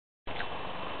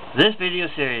This video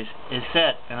series is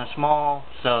set in a small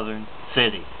southern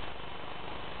city,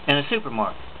 in a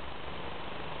supermarket.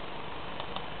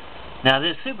 Now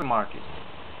this supermarket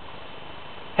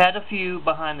had a few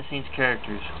behind-the-scenes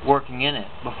characters working in it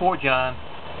before John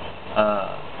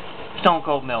Stone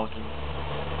Cold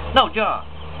John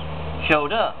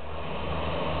showed up.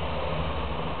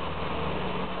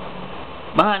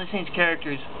 Behind-the-scenes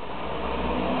characters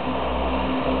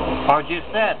are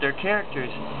just that. They're characters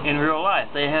in real life.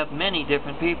 They have many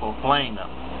different people playing them.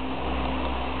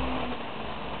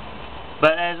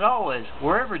 But as always,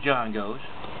 wherever John goes,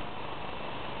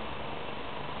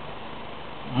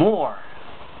 more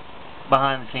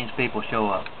behind-the-scenes people show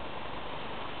up.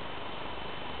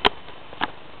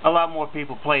 A lot more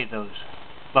people played those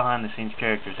behind-the-scenes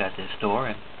characters at this store,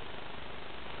 and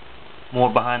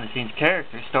more behind-the-scenes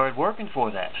characters started working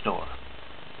for that store.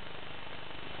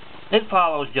 It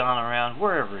follows John around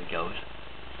wherever he goes.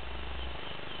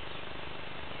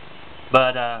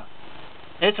 But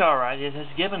it's alright. It has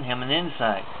given him an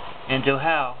insight into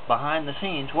how behind the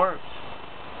scenes works.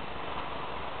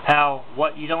 How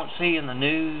what you don't see in the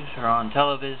news or on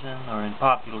television or in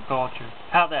popular culture,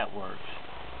 how that works.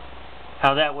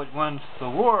 How that what runs the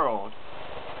world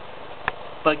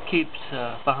but keeps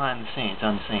behind the scenes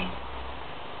unseen.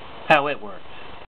 How it works.